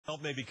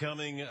Help may be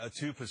coming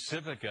to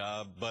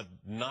Pacifica, but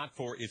not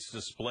for its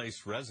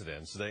displaced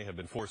residents. They have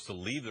been forced to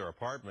leave their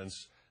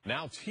apartments,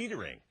 now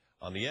teetering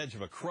on the edge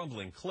of a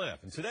crumbling cliff.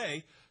 And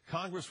today,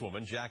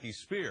 Congresswoman Jackie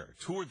Speer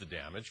toured the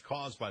damage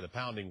caused by the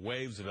pounding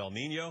waves of El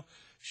Nino.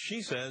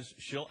 She says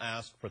she'll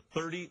ask for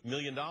 $30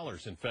 million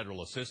in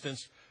federal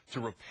assistance to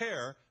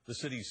repair the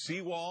city's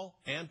seawall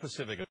and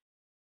Pacifica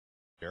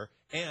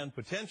and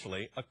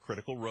potentially a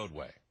critical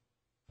roadway.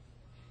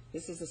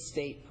 This is a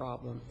state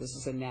problem. This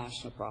is a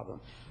national problem.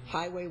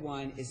 Highway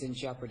 1 is in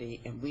jeopardy,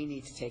 and we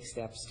need to take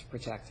steps to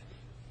protect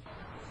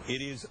it.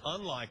 It is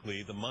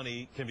unlikely the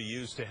money can be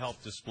used to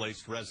help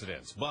displaced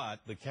residents, but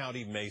the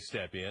county may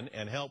step in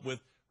and help with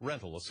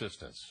rental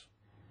assistance.